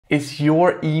Is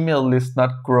your email list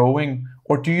not growing?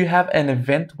 Or do you have an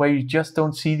event where you just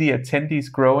don't see the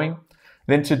attendees growing?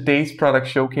 Then today's product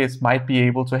showcase might be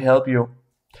able to help you.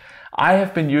 I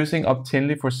have been using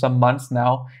Optinly for some months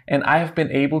now, and I have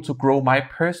been able to grow my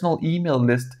personal email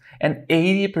list, and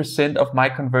 80% of my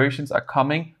conversions are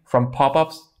coming from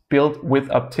pop-ups built with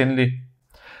Optinly.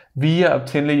 Via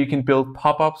Optinly, you can build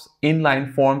pop-ups,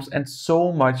 inline forms, and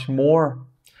so much more.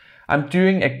 I'm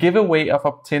doing a giveaway of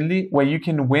Optinly where you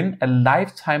can win a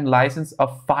lifetime license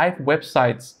of 5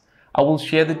 websites. I will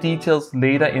share the details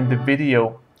later in the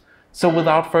video. So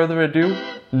without further ado,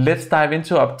 let's dive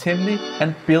into Optinly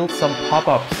and build some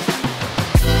pop-ups.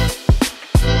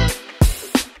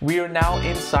 We are now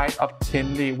inside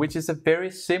Optinly, which is a very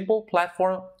simple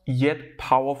platform yet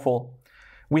powerful.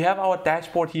 We have our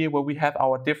dashboard here where we have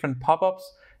our different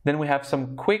pop-ups. Then we have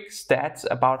some quick stats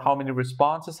about how many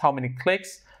responses, how many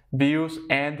clicks, views,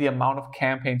 and the amount of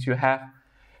campaigns you have.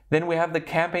 Then we have the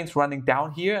campaigns running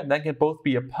down here, and that can both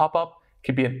be a pop-up,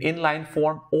 can be an inline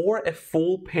form, or a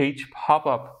full page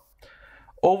pop-up.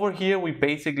 Over here we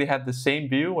basically have the same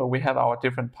view where we have our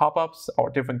different pop-ups, our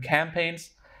different campaigns.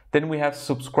 Then we have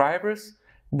subscribers.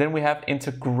 Then we have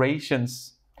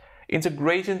integrations.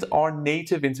 Integrations are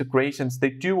native integrations. They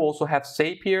do also have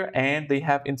Zapier, and they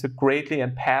have Integrately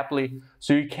and Pabbly.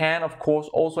 So you can of course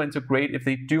also integrate if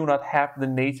they do not have the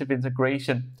native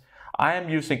integration. I am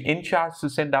using InCharge to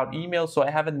send out emails, so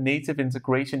I have a native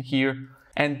integration here.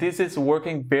 And this is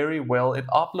working very well. It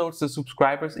uploads the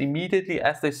subscribers immediately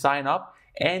as they sign up,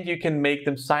 and you can make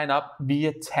them sign up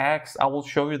via tags. I will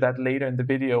show you that later in the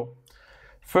video.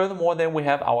 Furthermore, then we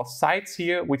have our sites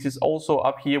here, which is also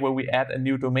up here where we add a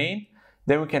new domain.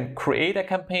 Then we can create a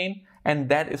campaign, and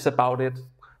that is about it.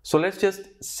 So let's just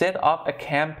set up a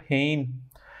campaign.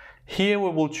 Here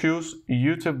we will choose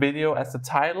YouTube video as the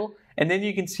title, and then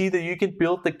you can see that you can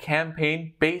build the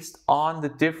campaign based on the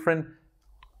different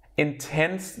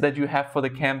intents that you have for the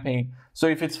campaign. So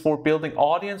if it's for building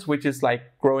audience, which is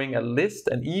like growing a list,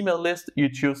 an email list, you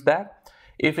choose that.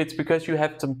 If it's because you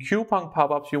have some coupon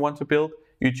pop-ups you want to build,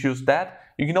 you choose that.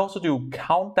 You can also do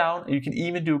countdown, and you can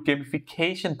even do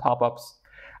gamification pop-ups.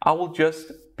 I will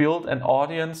just build an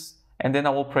audience, and then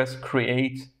I will press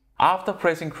create. After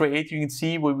pressing create, you can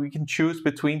see where we can choose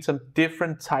between some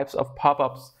different types of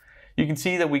pop-ups. You can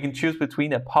see that we can choose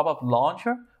between a pop-up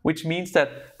launcher, which means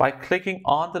that by clicking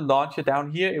on the launcher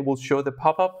down here, it will show the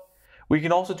pop-up. We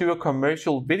can also do a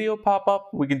commercial video pop-up.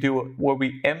 We can do where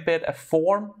we embed a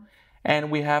form, and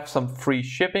we have some free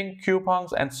shipping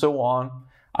coupons and so on.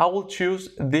 I will choose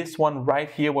this one right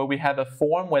here where we have a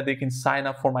form where they can sign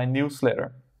up for my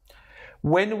newsletter.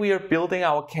 When we are building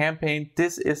our campaign,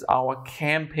 this is our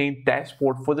campaign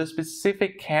dashboard for the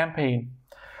specific campaign.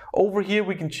 Over here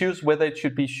we can choose whether it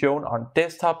should be shown on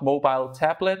desktop, mobile,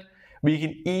 tablet. We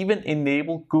can even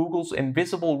enable Google's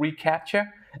invisible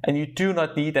reCAPTCHA, and you do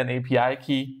not need an API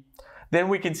key. Then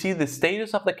we can see the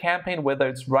status of the campaign, whether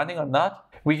it's running or not.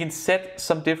 We can set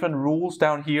some different rules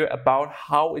down here about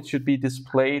how it should be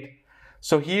displayed.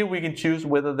 So here we can choose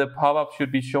whether the pop-up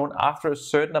should be shown after a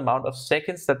certain amount of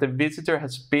seconds that the visitor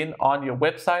has been on your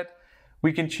website.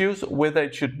 We can choose whether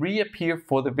it should reappear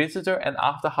for the visitor and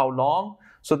after how long.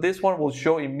 So this one will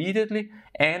show immediately,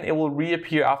 and it will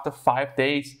reappear after 5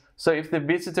 days. So if the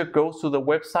visitor goes to the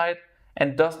website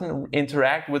and doesn't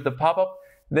interact with the pop-up,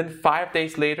 then 5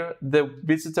 days later, the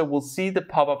visitor will see the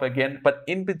pop-up again, but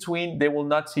in between, they will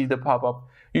not see the pop-up.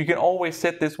 You can always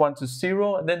set this one to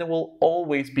 0, and then it will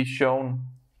always be shown.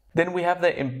 Then we have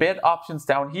the embed options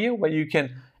down here where you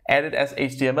can add it as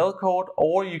HTML code,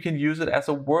 or you can use it as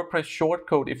a WordPress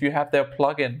shortcode if you have their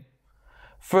plugin.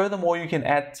 Furthermore, you can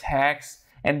add tags,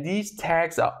 and these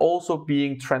tags are also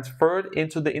being transferred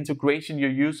into the integration you're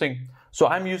using. So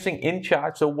I'm using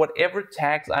InCharge, so whatever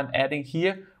tags I'm adding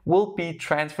here will be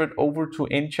transferred over to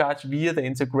InCharge via the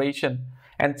integration.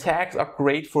 And tags are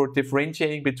great for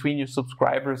differentiating between your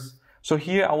subscribers. So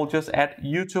here I will just add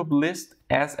YouTube list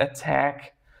as a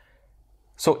tag.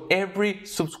 So every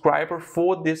subscriber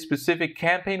for this specific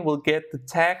campaign will get the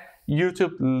tag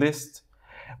YouTube list.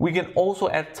 We can also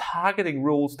add targeting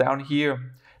rules down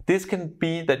here. This can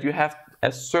be that you have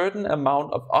a certain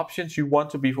amount of options you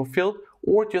want to be fulfilled,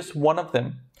 or just one of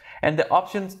them. And the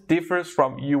options differs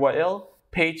from URL,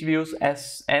 page views,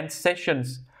 and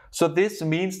sessions. So this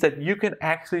means that you can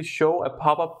actually show a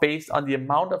pop-up based on the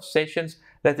amount of sessions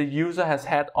that the user has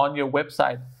had on your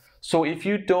website. So if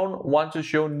you don't want to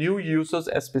show new users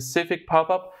a specific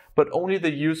pop-up, but only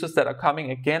the users that are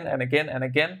coming again and again and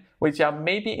again, which are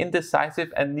maybe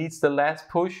indecisive and needs the last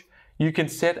push, you can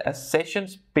set a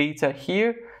sessions beta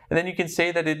here, and then you can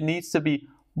say that it needs to be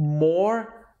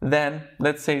more than,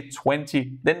 let's say,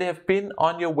 20, then they have been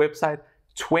on your website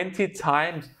 20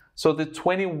 times. So the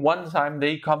 21st time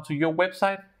they come to your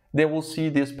website, they will see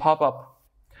this pop-up.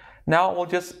 Now we'll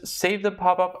just save the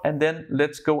pop-up, and then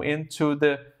let's go into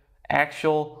the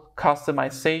actual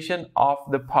customization of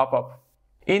the pop-up.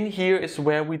 In here is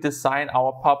where we design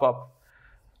our pop-up.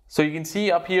 So you can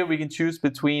see up here we can choose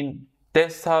between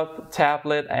desktop,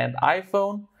 tablet and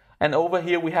iPhone, and over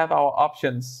here we have our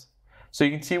options. So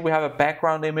you can see we have a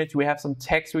background image, we have some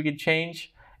text we can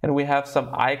change, and we have some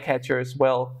eye catcher as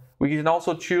well. We can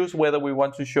also choose whether we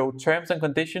want to show terms and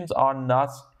conditions or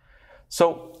not.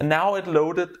 So now it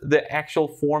loaded the actual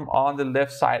form on the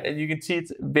left side, and you can see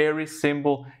it's very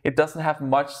simple. It doesn't have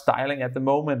much styling at the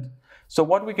moment. So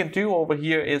what we can do over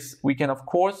here is we can of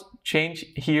course change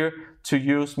here to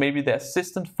use maybe the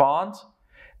assistant font.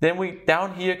 Then we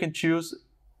down here can choose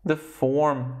the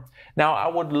form. Now I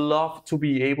would love to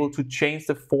be able to change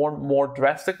the form more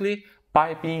drastically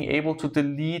by being able to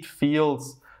delete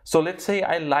fields. So let's say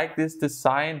I like this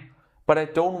design, but I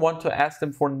don't want to ask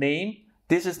them for name.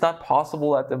 This is not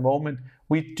possible at the moment.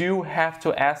 We do have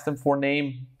to ask them for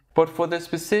name. But for the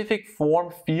specific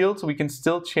form fields, we can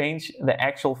still change the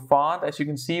actual font. As you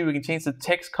can see, we can change the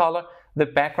text color, the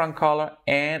background color,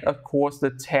 and of course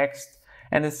the text.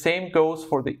 And the same goes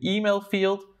for the email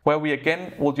field, where we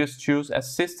again will just choose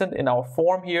assistant in our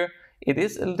form here. It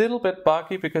is a little bit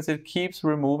buggy because it keeps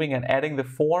removing and adding the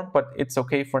form, but it's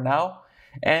okay for now.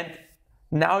 And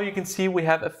now you can see we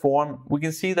have a form. We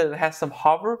can see that it has some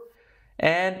hover,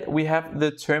 and we have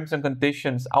the terms and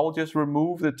conditions. I will just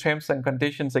remove the terms and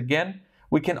conditions again.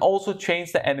 We can also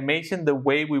change the animation the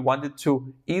way we want it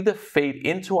to either fade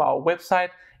into our website,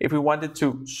 if we wanted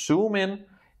to zoom in,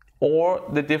 or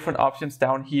the different options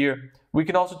down here. We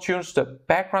can also choose the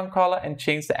background color and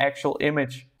change the actual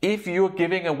image. If you're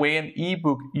giving away an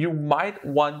ebook, you might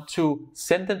want to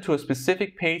send them to a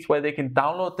specific page where they can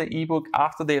download the ebook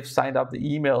after they have signed up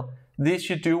the email. This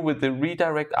you do with the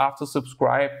redirect after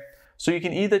subscribe. So you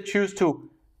can either choose to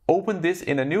open this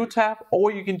in a new tab,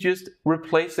 or you can just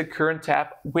replace the current tab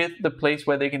with the place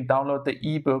where they can download the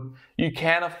ebook. You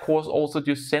can of course also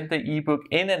just send the ebook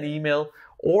in an email,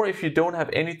 or if you don't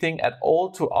have anything at all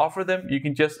to offer them, you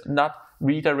can just not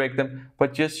redirect them,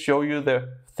 but just show you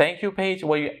the thank you page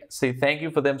where you say thank you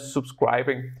for them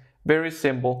subscribing. Very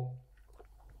simple.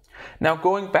 Now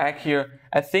going back here,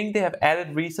 a thing they have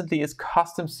added recently is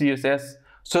custom CSS.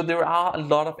 So there are a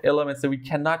lot of elements that we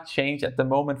cannot change at the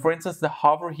moment. For instance, the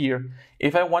hover here.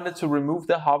 If I wanted to remove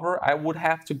the hover, I would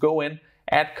have to go in,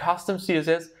 add custom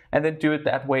CSS, and then do it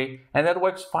that way. And that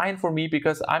works fine for me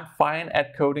because I'm fine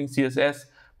at coding CSS.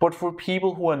 But for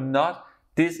people who are not,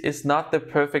 this is not the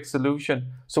perfect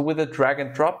solution. So with a drag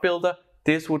and drop builder,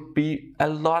 this would be a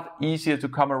lot easier to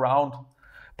come around.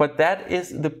 But that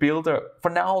is the builder. For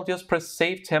now, I'll just press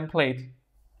Save Template.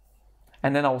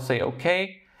 And then I'll say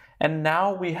OK. And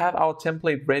now we have our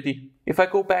template ready. If I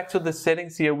go back to the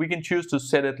settings here, we can choose to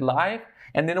set it live,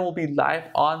 and then it will be live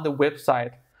on the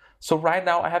website. So right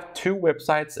now I have two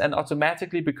websites, and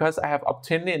automatically, because I have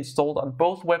Optinly installed on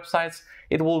both websites,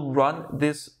 it will run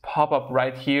this pop-up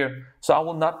right here. So I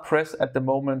will not press at the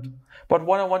moment. But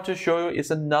what I want to show you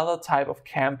is another type of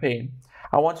campaign.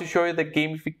 I want to show you the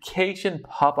gamification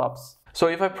pop-ups. So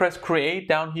if I press create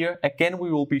down here, again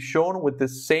we will be shown with the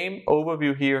same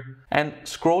overview here. And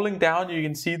scrolling down, you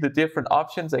can see the different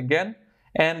options again.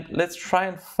 And let's try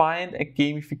and find a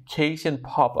gamification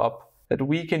pop-up that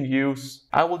we can use.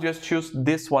 I will just choose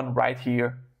this one right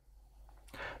here.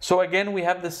 So again, we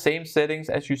have the same settings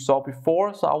as you saw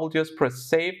before. So I will just press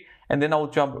save, and then I'll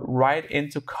jump right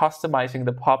into customizing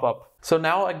the pop-up. So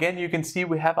now again, you can see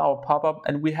we have our pop-up,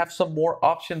 and we have some more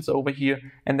options over here.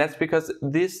 And that's because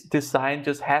this design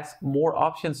just has more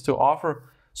options to offer.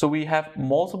 So we have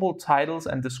multiple titles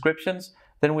and descriptions.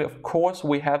 Then we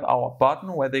have our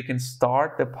button where they can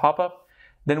start the pop-up.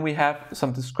 Then we have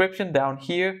some description down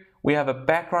here. We have a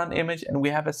background image, and we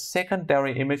have a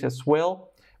secondary image as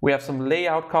well. We have some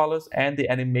layout colors and the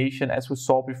animation as we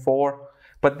saw before.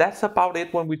 But that's about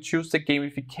it when we choose the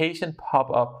gamification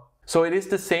pop-up. So it is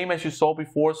the same as you saw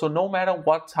before. So no matter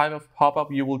what type of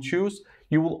pop-up you will choose,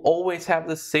 you will always have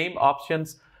the same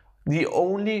options. The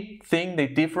only thing they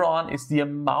differ on is the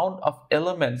amount of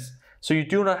elements. So you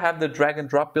do not have the drag and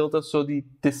drop builder. So the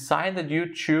design that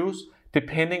you choose,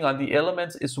 depending on the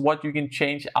elements, is what you can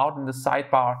change out in the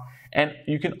sidebar. And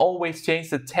you can always change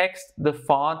the text, the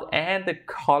font, and the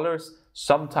colors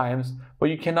sometimes, but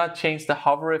you cannot change the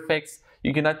hover effects.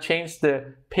 You cannot change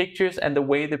the pictures and the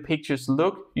way the pictures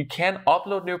look. You can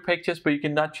upload new pictures, but you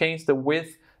cannot change the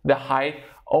width, the height,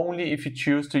 only if you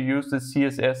choose to use the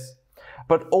CSS.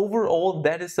 But overall,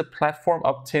 that is the platform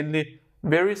Optinly.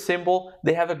 Very simple.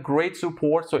 They have a great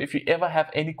support, so if you ever have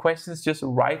any questions, just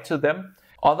write to them.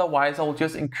 Otherwise, I will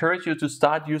just encourage you to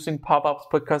start using pop-ups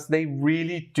because they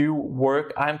really do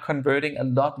work. I'm converting a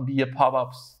lot via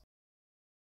pop-ups.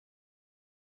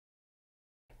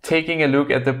 Taking a look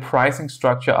at the pricing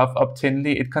structure of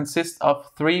Optinly, it consists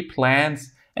of 3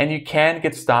 plans, and you can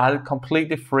get started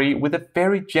completely free with a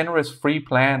very generous free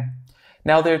plan.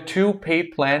 Now there are 2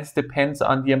 paid plans, depends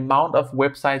on the amount of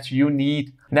websites you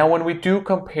need. Now when we do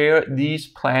compare these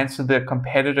plans to the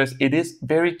competitors, it is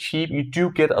very cheap. You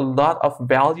do get a lot of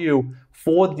value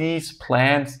for these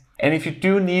plans. And if you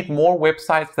do need more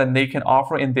websites than they can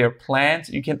offer in their plans,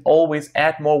 you can always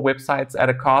add more websites at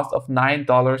a cost of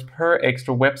 $9 per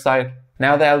extra website.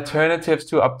 Now the alternatives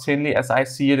to Optinly as I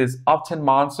see it is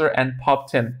Optinmonster and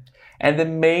Poptin. And the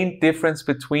main difference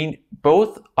between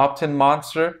both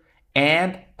Optinmonster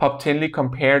and Optinly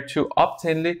compared to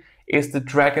Optinly is the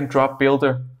drag and drop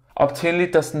builder.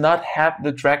 Optinly does not have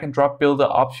the drag and drop builder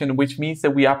option, which means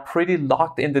that we are pretty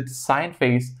locked in the design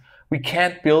phase. We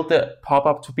can't build the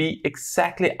pop-up to be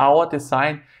exactly our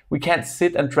design. We can't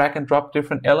sit and drag and drop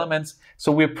different elements,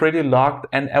 so we're pretty locked.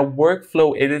 And a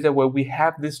workflow editor where we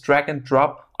have this drag and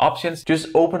drop options just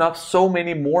open up so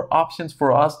many more options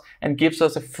for us and gives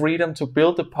us a freedom to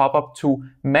build the pop-up to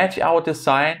match our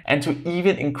design and to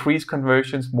even increase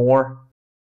conversions more.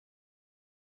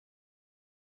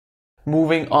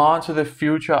 Moving on to the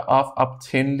future of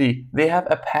Optinly, they have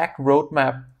a packed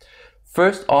roadmap.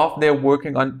 First off, they're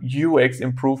working on UX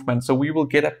improvement, so we will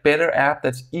get a better app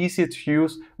that's easier to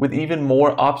use with even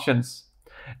more options.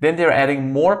 Then they're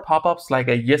adding more pop-ups like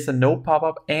a yes and no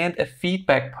pop-up and a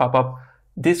feedback pop-up.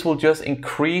 This will just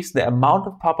increase the amount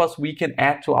of pop-ups we can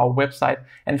add to our website,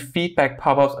 and feedback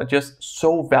pop-ups are just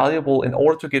so valuable in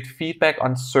order to get feedback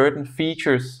on certain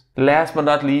features. Last but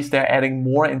not least, they're adding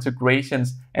more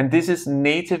integrations, and this is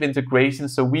native integration,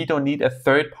 so we don't need a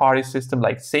third-party system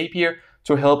like Zapier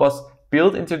to help us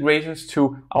build integrations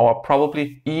to our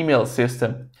probably email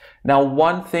system. Now,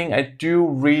 one thing I do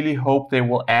really hope they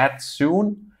will add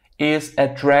soon is a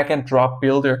drag and drop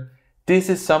builder. This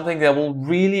is something that will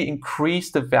really increase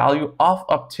the value of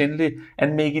Optinly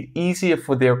and make it easier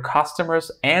for their customers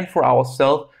and for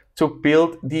ourselves to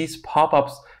build these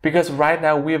pop-ups, because right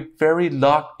now we are very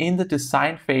locked in the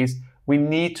design phase. We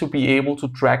need to be able to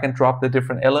drag and drop the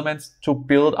different elements to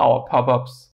build our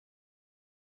pop-ups.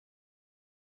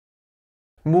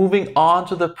 Moving on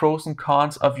to the pros and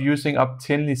cons of using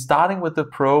Optinly, starting with the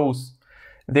pros.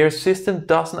 Their system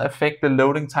doesn't affect the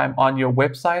loading time on your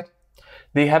website.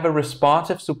 They have a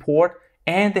responsive support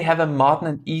and they have a modern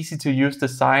and easy to use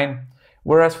design.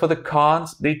 Whereas for the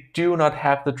cons, they do not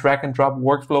have the drag and drop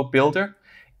workflow builder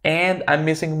and are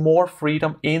missing more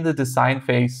freedom in the design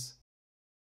phase.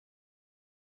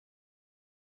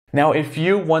 Now, if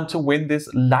you want to win this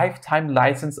lifetime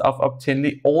license of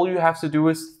Optinly, all you have to do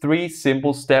is 3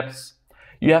 simple steps.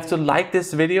 You have to like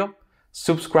this video,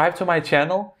 subscribe to my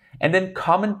channel, and then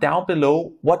comment down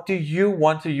below what do you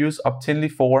want to use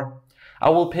Optinly for. I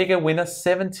will pick a winner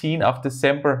 17th of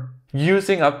December.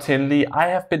 Using Optinly, I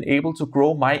have been able to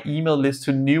grow my email list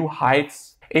to new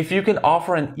heights. If you can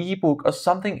offer an ebook or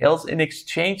something else in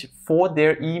exchange for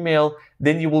their email,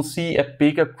 then you will see a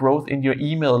bigger growth in your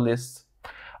email list.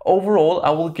 Overall,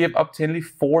 I will give Optinly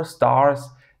 4 stars.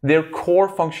 Their core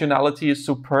functionality is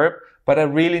superb, but I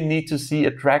really need to see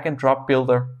a drag and drop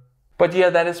builder. But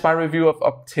yeah, that is my review of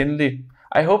Optinly.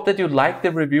 I hope that you liked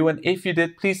the review, and if you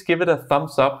did, please give it a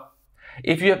thumbs up.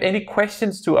 If you have any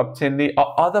questions to Optinly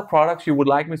or other products you would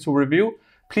like me to review,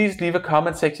 please leave a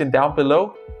comment section down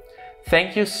below.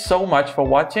 Thank you so much for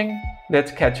watching.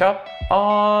 Let's catch up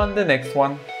on the next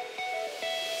one.